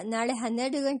 ಆತ, ನಾಳೆ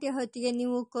 12 ಗಂಟೆ ಹೊತ್ತಿಗೆ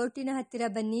ನೀವು ಕೋರ್ಟಿನ ಹತ್ತಿರ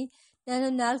ಬನ್ನಿ, ನಾನು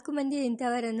 4 ಮಂದಿ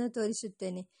ಇಂಥವರನ್ನು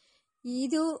ತೋರಿಸುತ್ತೇನೆ.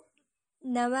 ಇದು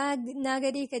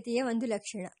ನವನಾಗರಿಕತೆಯ ಒಂದು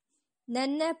ಲಕ್ಷಣ.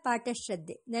 ನನ್ನ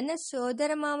ಪಾಠಶ್ರದ್ಧೆ. ನನ್ನ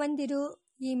ಸೋದರ ಮಾವಂದಿರು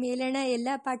ಈ ಮೇಲಣ ಎಲ್ಲ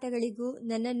ಪಾಠಗಳಿಗೂ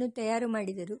ನನ್ನನ್ನು ತಯಾರು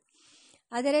ಮಾಡಿದರು.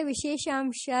 ಅದರ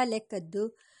ವಿಶೇಷಾಂಶ ಲೆಕ್ಕದ್ದು.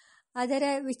 ಅದರ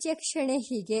ವಿಚಕ್ಷಣೆ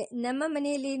ಹೀಗೆ. ನಮ್ಮ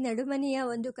ಮನೆಯಲ್ಲಿ ನಡುಮನೆಯ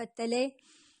ಒಂದು ಕತ್ತಲೆ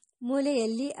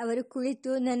ಮೂಲೆಯಲ್ಲಿ ಅವರು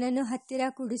ಕುಳಿತು ನನ್ನನ್ನು ಹತ್ತಿರ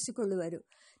ಕೂಡಿಸಿಕೊಳ್ಳುವರು.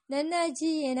 ನನ್ನ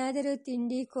ಅಜ್ಜಿ ಏನಾದರೂ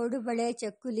ತಿಂಡಿ, ಕೋಡುಬಳೆ,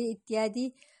 ಚಕ್ಕುಲಿ ಇತ್ಯಾದಿ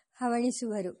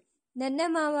ಹವಣಿಸುವರು. ನನ್ನ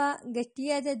ಮಾವ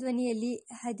ಗಟ್ಟಿಯಾದ ಧ್ವನಿಯಲ್ಲಿ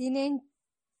 18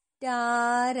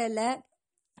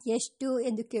 ಎಷ್ಟು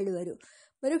ಎಂದು ಕೇಳುವರು.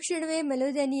 ಮರುಕ್ಷಣವೇ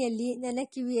ಮೆಲುದನಿಯಲ್ಲಿ ನನ್ನ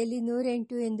ಕಿವಿಯಲ್ಲಿ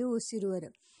 108 ಎಂದು ಉಸಿರುವರು.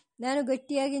 ನಾನು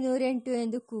ಗಟ್ಟಿಯಾಗಿ 108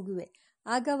 ಎಂದು ಕೂಗುವೆ.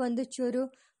 ಆಗ ಒಂದು ಚೂರು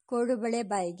ಕೋಡುಬಳೆ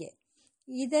ಬಾಯಿಗೆ.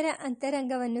 ಇದರ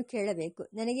ಅಂತರಂಗವನ್ನು ಕೇಳಬೇಕು.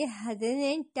 ನನಗೆ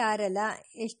 18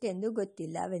 ಎಷ್ಟೆಂದು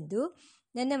ಗೊತ್ತಿಲ್ಲವೆಂದು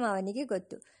ನನ್ನ ಮಾವನಿಗೆ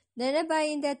ಗೊತ್ತು. ನನ್ನ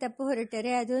ಬಾಯಿಯಿಂದ ತಪ್ಪು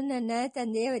ಹೊರಟರೆ ಅದು ನನ್ನ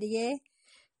ತಂದೆಯವರಿಗೆ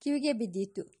ಕಿವಿಗೆ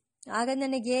ಬಿದ್ದಿತ್ತು. ಆಗ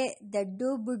ನನಗೆ ದಡ್ಡು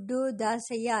ಬುಡ್ಡು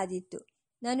ದಾಸಯ್ಯ ಆದಿತ್ತು.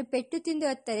 ನಾನು ಪೆಟ್ಟು ತಿಂದು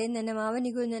ಅತ್ತರೆ ನನ್ನ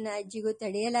ಮಾವನಿಗೂ ನನ್ನ ಅಜ್ಜಿಗೂ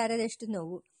ತಡೆಯಲಾರದಷ್ಟು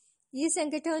ನೋವು. ಈ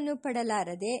ಸಂಕಟವನ್ನು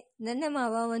ಪಡಲಾರದೆ ನನ್ನ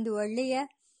ಮಾವ ಒಂದು ಒಳ್ಳೆಯ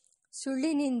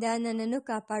ಸುಳ್ಳಿನಿಂದ ನನ್ನನ್ನು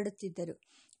ಕಾಪಾಡುತ್ತಿದ್ದರು.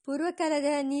 ಪೂರ್ವಕಾಲದ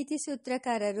ನೀತಿ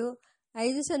ಸೂತ್ರಕಾರರು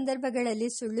 5 ಸಂದರ್ಭಗಳಲ್ಲಿ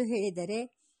ಸುಳ್ಳು ಹೇಳಿದರೆ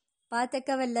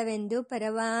ಪಾತಕವಲ್ಲವೆಂದು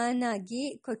ಪರವಾನಗಿ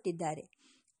ಕೊಟ್ಟಿದ್ದಾರೆ.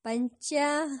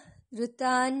 ಪಂಚಋತಾನ್ಯಹುರ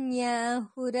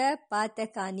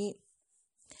ಪಾತಕಾನಿ.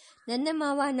 ನನ್ನ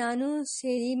ಮಾವ ನಾನು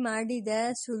ಸೇರಿ ಮಾಡಿದ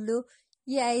ಸುಳ್ಳು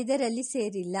ಈ 5ರಲ್ಲಿ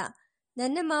ಸೇರಿಲ್ಲ.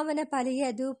 ನನ್ನ ಮಾವನ ಪಾಲಿಗೆ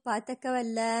ಅದು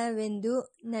ಪಾತಕವಲ್ಲವೆಂದು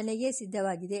ನನಗೆ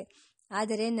ಸಿದ್ಧವಾಗಿದೆ.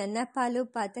 ಆದರೆ ನನ್ನ ಪಾಲು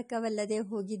ಪಾತಕವಲ್ಲದೆ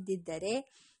ಹೋಗಿದ್ದರೆ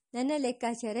ನನ್ನ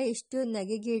ಲೆಕ್ಕಾಚಾರ ಇಷ್ಟು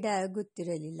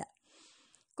ನಗೆಗೀಡಾಗುತ್ತಿರಲಿಲ್ಲ.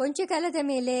 ಕೊಂಚ ಕಾಲದ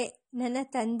ಮೇಲೆ ನನ್ನ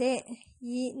ತಂದೆ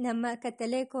ಈ ನಮ್ಮ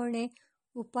ಕತ್ತಲೆ ಕೋಣೆ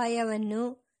ಉಪಾಯವನ್ನು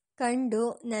ಕಂಡು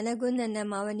ನನಗೂ ನನ್ನ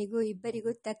ಮಾವನಿಗೂ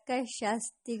ಇಬ್ಬರಿಗೂ ತಕ್ಕ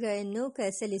ಶಾಸ್ತಿಗಳನ್ನು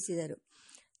ಸಲ್ಲಿಸಿದರು.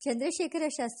 ಚಂದ್ರಶೇಖರ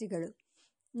ಶಾಸ್ತ್ರಿಗಳು.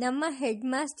 ನಮ್ಮ ಹೆಡ್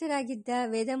ಮಾಸ್ಟರ್ ಆಗಿದ್ದ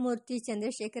ವೇದಮೂರ್ತಿ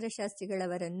ಚಂದ್ರಶೇಖರ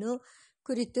ಶಾಸ್ತ್ರಿಗಳವರನ್ನು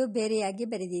ಕುರಿತು ಬೇರೆಯಾಗಿ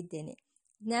ಬರೆದಿದ್ದೇನೆ.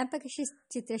 ಜ್ಞಾಪಕ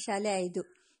ಚಿತ್ರಶಾಲೆ 5.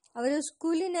 ಅವರು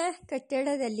ಸ್ಕೂಲಿನ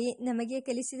ಕಟ್ಟಡದಲ್ಲಿ ನಮಗೆ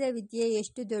ಕಲಿಸಿದ ವಿದ್ಯೆ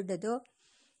ಎಷ್ಟು ದೊಡ್ಡದೋ,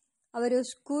 ಅವರು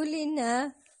ಸ್ಕೂಲಿನ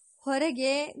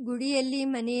ಹೊರಗೆ ಗುಡಿಯಲ್ಲಿ,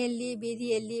 ಮನೆಯಲ್ಲಿ,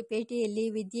 ಬೀದಿಯಲ್ಲಿ, ಪೇಟೆಯಲ್ಲಿ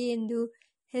ವಿದ್ಯೆಯೆಂದು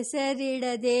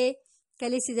ಹೆಸರಿಡದೆ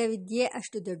ಕಲಿಸಿದ ವಿದ್ಯೆ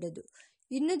ಅಷ್ಟು ದೊಡ್ಡದು.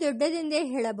 ಇನ್ನೂ ದೊಡ್ಡದೆಂದೇ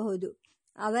ಹೇಳಬಹುದು.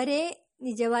 ಅವರೇ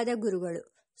ನಿಜವಾದ ಗುರುಗಳು.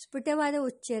 ಸ್ಫುಟವಾದ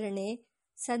ಉಚ್ಚಾರಣೆ,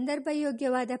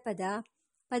 ಸಂದರ್ಭಯೋಗ್ಯವಾದ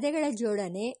ಪದಗಳ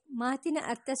ಜೋಡಣೆ, ಮಾತಿನ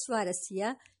ಅರ್ಥ ಸ್ವಾರಸ್ಯ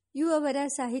ಇವು ಅವರ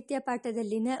ಸಾಹಿತ್ಯ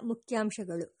ಪಾಠದಲ್ಲಿನ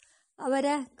ಮುಖ್ಯಾಂಶಗಳು. ಅವರ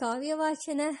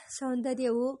ಕಾವ್ಯವಾಚನ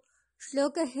ಸೌಂದರ್ಯವೂ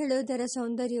ಶ್ಲೋಕ ಹೇಳುವುದರ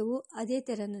ಸೌಂದರ್ಯವೂ ಅದೇ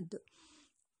ತೆರನದ್ದು,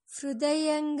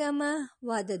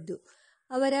 ಹೃದಯಂಗಮವಾದದ್ದು.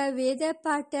 ಅವರ ವೇದ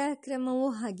ಪಾಠ ಕ್ರಮವೂ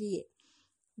ಹಾಗೆಯೇ.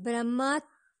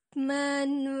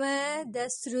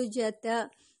 ಬ್ರಹ್ಮಾತ್ಮನ್ವದಸೃಜತ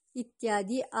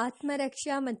ಇತ್ಯಾದಿ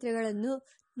ಆತ್ಮರಕ್ಷಾ ಮಂತ್ರಗಳನ್ನು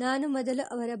ನಾನು ಮೊದಲು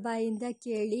ಅವರ ಬಾಯಿಂದ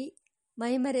ಕೇಳಿ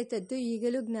ಮೈಮರೆತದ್ದು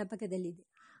ಈಗಲೂ ಜ್ಞಾಪಕದಲ್ಲಿದೆ.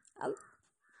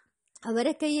 ಅವರ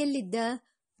ಕೈಯಲ್ಲಿದ್ದ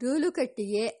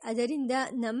ರೂಲುಕಟ್ಟಿಗೆ, ಅದರಿಂದ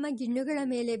ನಮ್ಮ ಗಿಣ್ಣುಗಳ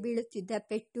ಮೇಲೆ ಬೀಳುತ್ತಿದ್ದ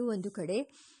ಪೆಟ್ಟು ಒಂದು ಕಡೆ,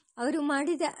 ಅವರು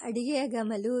ಮಾಡಿದ ಅಡಿಗೆಯ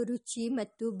ಗಮಲು, ರುಚಿ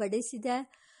ಮತ್ತು ಬಡಿಸಿದ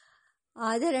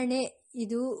ಆದರಣೆ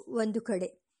ಇದು ಒಂದು ಕಡೆ,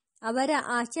 ಅವರ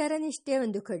ಆಚಾರ ನಿಷ್ಠೆ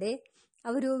ಒಂದು ಕಡೆ,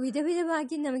 ಅವರು ವಿಧ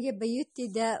ವಿಧವಾಗಿ ನಮಗೆ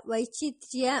ಬೈಯುತ್ತಿದ್ದ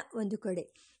ವೈಚಿತ್ರ್ಯ ಒಂದು ಕಡೆ.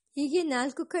 ಹೀಗೆ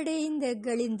 4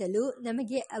 ಕಡೆಗಳಿಂದಲೂ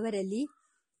ನಮಗೆ ಅವರಲ್ಲಿ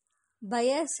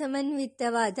ಭಯ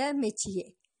ಸಮನ್ವಿತವಾದ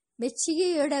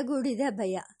ಮೆಚ್ಚುಗೆಯೊಡಗೂಡಿದ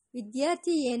ಭಯ.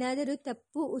 ವಿದ್ಯಾರ್ಥಿ ಏನಾದರೂ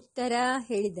ತಪ್ಪು ಉತ್ತರ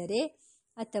ಹೇಳಿದರೆ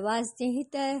ಅಥವಾ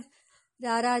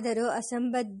ಸ್ನೇಹಿತರಾರಾದರೂ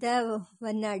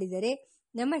ಅಸಂಬದ್ಧವನ್ನಾಡಿದರೆ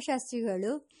ನಮ್ಮ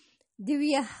ಶಾಸ್ತ್ರಿಗಳು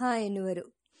ದಿವ್ಯಃ ಎನ್ನುವರು.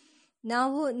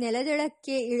 ನಾವು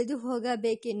ನೆಲದೊಳಕ್ಕೆ ಇಳಿದು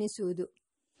ಹೋಗಬೇಕೆನ್ನಿಸುವುದು.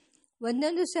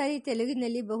 ಒಂದೊಂದು ಸಾರಿ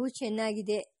ತೆಲುಗಿನಲ್ಲಿ ಬಹು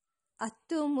ಚೆನ್ನಾಗಿದೆ,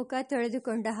 ಅತ್ತು ಮುಖ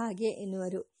ತೊಳೆದುಕೊಂಡ ಹಾಗೆ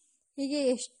ಎನ್ನುವರು. ಹೀಗೆ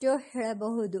ಎಷ್ಟೋ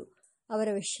ಹೇಳಬಹುದು ಅವರ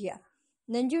ವಿಷಯ.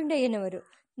 ನಂಜುಂಡಯ್ಯನವರು.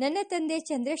 ನನ್ನ ತಂದೆ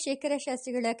ಚಂದ್ರಶೇಖರ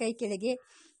ಶಾಸ್ತ್ರಿಗಳ ಕೈ ಕೆಳಗೆ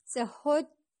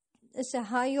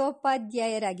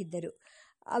ಸಹಾಯೋಪಾಧ್ಯಾಯರಾಗಿದ್ದರು.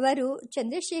 ಅವರು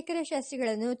ಚಂದ್ರಶೇಖರ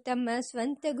ಶಾಸ್ತ್ರಿಗಳನ್ನು ತಮ್ಮ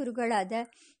ಸ್ವಂತ ಗುರುಗಳಾದ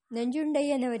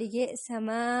ನಂಜುಂಡಯ್ಯನವರಿಗೆ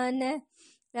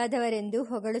ಸಮಾನರಾದವರೆಂದು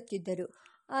ಹೊಗಳುತ್ತಿದ್ದರು.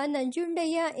 ಆ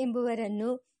ನಂಜುಂಡಯ್ಯ ಎಂಬುವರನ್ನು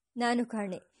ನಾನು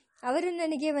ಕಾಣೆ. ಅವರು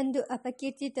ನನಗೆ ಒಂದು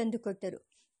ಅಪಕೀರ್ತಿ ತಂದುಕೊಟ್ಟರು.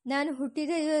 ನಾನು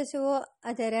ಹುಟ್ಟಿದ ದಿವಸವೋ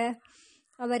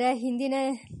ಅವರ ಹಿಂದಿನ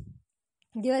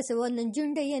ದಿವಸವೋ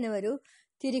ನಂಜುಂಡಯ್ಯನವರು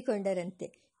ತೀರಿಕೊಂಡರಂತೆ.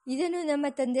 ಇದನ್ನು ನಮ್ಮ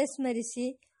ತಂದೆ ಸ್ಮರಿಸಿ,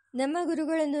 ನಮ್ಮ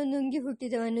ಗುರುಗಳನ್ನು ನುಂಗಿ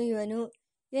ಹುಟ್ಟಿದವನು ಇವನು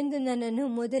ಎಂದು ನನ್ನನ್ನು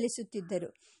ಮೂದಲಿಸುತ್ತಿದ್ದರು.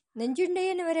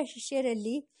 ನಂಜುಂಡಯ್ಯನವರ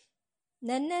ಶಿಷ್ಯರಲ್ಲಿ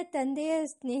ನನ್ನ ತಂದೆಯ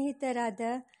ಸ್ನೇಹಿತರಾದ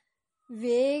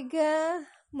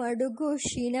ವೇಗಮಡುಗು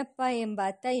ಶೀನಪ್ಪ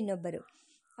ಎಂಬಾತ ಇನ್ನೊಬ್ಬರು.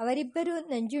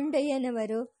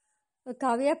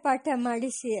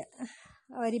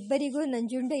 ಅವರಿಬ್ಬರಿಗೂ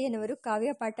ನಂಜುಂಡಯ್ಯನವರು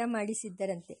ಕಾವ್ಯಪಾಠ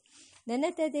ಮಾಡಿಸಿದ್ದರಂತೆ.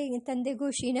 ನನ್ನ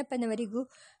ತಂದೆಗೂ ಶೀನಪ್ಪನವರಿಗೂ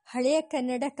ಹಳೆಯ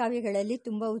ಕನ್ನಡ ಕಾವ್ಯಗಳಲ್ಲಿ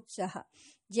ತುಂಬ ಉತ್ಸಾಹ.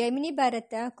 ಜೈಮಿನಿ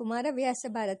ಭಾರತ, ಕುಮಾರವ್ಯಾಸ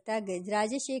ಭಾರತ,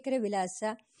 ರಾಜಶೇಖರ ವಿಲಾಸ,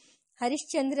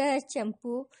 ಹರಿಶ್ಚಂದ್ರ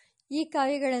ಚಂಪು ಈ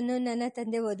ಕಾವ್ಯಗಳನ್ನು ನನ್ನ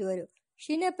ತಂದೆ ಓದುವರು.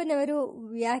 ಶೀನಪ್ಪನವರು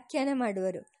ವ್ಯಾಖ್ಯಾನ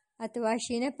ಮಾಡುವರು ಅಥವಾ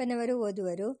ಶೀನಪ್ಪನವರು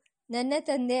ಓದುವರು. ನನ್ನ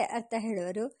ತಂದೆ ಅರ್ಥ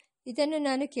ಹೇಳುವರು. ಇದನ್ನು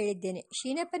ನಾನು ಕೇಳಿದ್ದೇನೆ.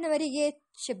 ಶೀನಪ್ಪನವರಿಗೆ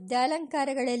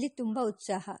ಶಬ್ದಾಲಂಕಾರಗಳಲ್ಲಿ ತುಂಬ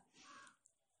ಉತ್ಸಾಹ.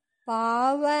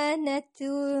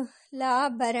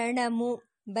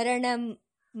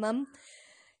 ಪಾವನತುಲಾಭರಣಮಂ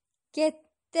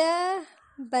ಕೆತ್ತ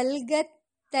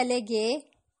ಬಲ್ಗತ್ತಲೆಗೆ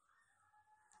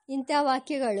ಇಂಥ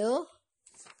ವಾಕ್ಯಗಳು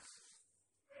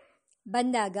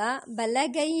ಬಂದಾಗ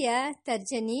ಬಲಗೈಯ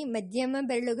ತರ್ಜನಿ ಮಧ್ಯಮ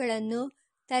ಬೆರಳುಗಳನ್ನು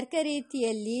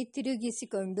ತರ್ಕರೀತಿಯಲ್ಲಿ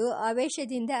ತಿರುಗಿಸಿಕೊಂಡು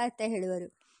ಆವೇಶದಿಂದ ಅರ್ಥ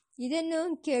ಹೇಳುವರು.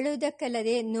 ಇದನ್ನು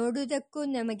ಕೇಳುವುದಕ್ಕಲ್ಲದೆ ನೋಡುವುದಕ್ಕೂ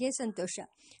ನಮಗೆ ಸಂತೋಷ.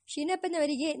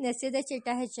 ಶೀನಪ್ಪನವರಿಗೆ ನಸ್ಯದ ಚಟ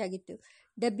ಹೆಚ್ಚಾಗಿತ್ತು.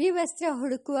 ಡಬ್ಬಿ ವಸ್ತ್ರ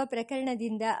ಹುಡುಕುವ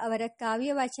ಪ್ರಕರಣದಿಂದ ಅವರ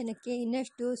ಕಾವ್ಯ ವಾಚನಕ್ಕೆ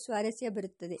ಇನ್ನಷ್ಟು ಸ್ವಾರಸ್ಯ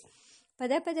ಬರುತ್ತದೆ.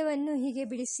 ಪದವನ್ನು ಹೀಗೆ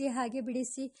ಬಿಡಿಸಿ ಹಾಗೆ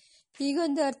ಬಿಡಿಸಿ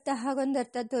ಹೀಗೊಂದು ಅರ್ಥ ಹಾಗೊಂದು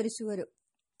ಅರ್ಥ ತೋರಿಸುವರು.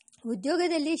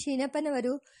 ಉದ್ಯೋಗದಲ್ಲಿ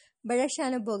ಶೀನಪ್ಪನವರು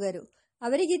ಬಡಶಾನುಭೋಗರು.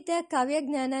 ಅವರಿಗಿದ್ದ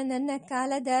ಕಾವ್ಯಜ್ಞಾನ ನನ್ನ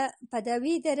ಕಾಲದ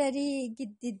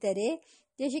ಪದವೀಧರರಿಗಿದ್ದರೆ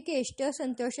ದೇಶಕ್ಕೆ ಎಷ್ಟೋ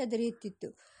ಸಂತೋಷ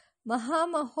ದೊರೆಯುತ್ತಿತ್ತು.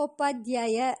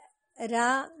 ಮಹಾಮಹೋಪಾಧ್ಯಾಯ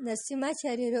ರಾ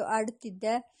ನರಸಿಂಹಾಚಾರ್ಯರು ಆಡುತ್ತಿದ್ದ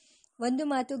ಒಂದು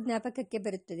ಮಾತು ಜ್ಞಾಪಕಕ್ಕೆ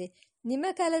ಬರುತ್ತದೆ. ನಿಮ್ಮ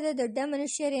ಕಾಲದ ದೊಡ್ಡ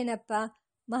ಮನುಷ್ಯರೇನಪ್ಪ,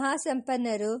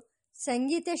 ಮಹಾಸಂಪನ್ನರು,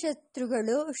 ಸಂಗೀತ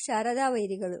ಶತ್ರುಗಳು, ಶಾರದಾ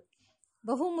ವೈರಿಗಳು.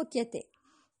 ಬಹುಮುಖ್ಯತೆ.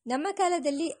 ನಮ್ಮ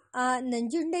ಕಾಲದಲ್ಲಿ ಆ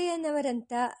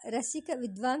ನಂಜುಂಡಯ್ಯನವರಂಥ ರಸಿಕ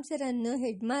ವಿದ್ವಾಂಸರನ್ನು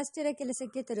ಹೆಡ್ ಮಾಸ್ಟರ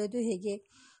ಕೆಲಸಕ್ಕೆ ತರೋದು ಹೇಗೆ?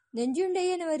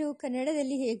 ನಂಜುಂಡಯ್ಯನವರು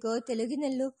ಕನ್ನಡದಲ್ಲಿ ಹೇಗೋ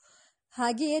ತೆಲುಗಿನಲ್ಲೂ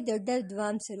ಹಾಗೆಯೇ ದೊಡ್ಡ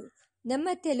ವಿದ್ವಾಂಸರು. ನಮ್ಮ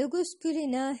ತೆಲುಗು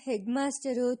ಸ್ಕೂಲಿನ ಹೆಡ್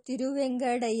ಮಾಸ್ಟರು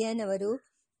ತಿರುವೆಂಗಡಯ್ಯನವರು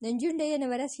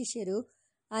ನಂಜುಂಡಯ್ಯನವರ ಶಿಷ್ಯರು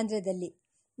ಆಂಧ್ರದಲ್ಲಿ.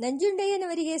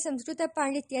 ನಂಜುಂಡಯ್ಯನವರಿಗೆ ಸಂಸ್ಕೃತ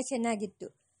ಪಾಂಡಿತ್ಯ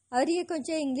ಚೆನ್ನಾಗಿತ್ತು. ಅವರಿಗೆ ಕೊಂಚ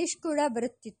ಇಂಗ್ಲಿಷ್ ಕೂಡ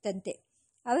ಬರುತ್ತಿತ್ತಂತೆ.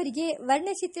 ಅವರಿಗೆ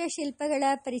ವರ್ಣಚಿತ್ರ ಶಿಲ್ಪಗಳ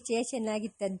ಪರಿಚಯ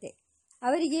ಚೆನ್ನಾಗಿತ್ತಂತೆ.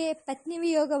 ಅವರಿಗೆ ಪತ್ನಿ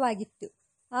ವಿಯೋಗವಾಗಿತ್ತು.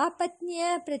 ಆ ಪತ್ನಿಯ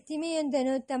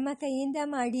ಪ್ರತಿಮೆಯೊಂದನ್ನು ತಮ್ಮ ಕೈಯಿಂದ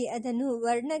ಮಾಡಿ ಅದನ್ನು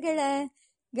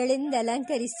ವರ್ಣಗಳಿಂದ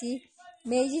ಅಲಂಕರಿಸಿ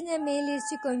ಮೇಜಿನ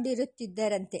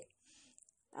ಮೇಲಿರಿಸಿಕೊಂಡಿರುತ್ತಿದ್ದರಂತೆ.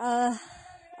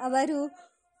 ಅವರು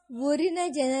ಊರಿನ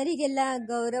ಜನರಿಗೆಲ್ಲ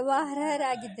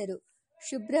ಗೌರವಾರ್ಹರಾಗಿದ್ದರು.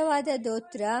 ಶುಭ್ರವಾದ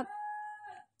ಧೋತ್ರ,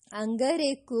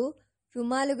 ಅಂಗರೇಕು,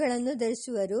 ರುಮಾಲುಗಳನ್ನು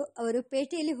ಧರಿಸುವರು. ಅವರು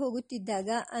ಪೇಟೆಯಲ್ಲಿ ಹೋಗುತ್ತಿದ್ದಾಗ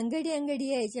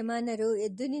ಅಂಗಡಿಯ ಯಜಮಾನರು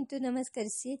ಎದ್ದು ನಿಂತು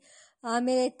ನಮಸ್ಕರಿಸಿ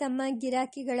ಆಮೇಲೆ ತಮ್ಮ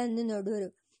ಗಿರಾಕಿಗಳನ್ನು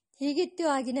ನೋಡುವರು. ಹೀಗಿತ್ತು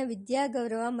ಆಗಿನ ವಿದ್ಯಾ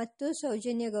ಗೌರವ ಮತ್ತು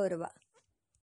ಸೌಜನ್ಯ ಗೌರವ.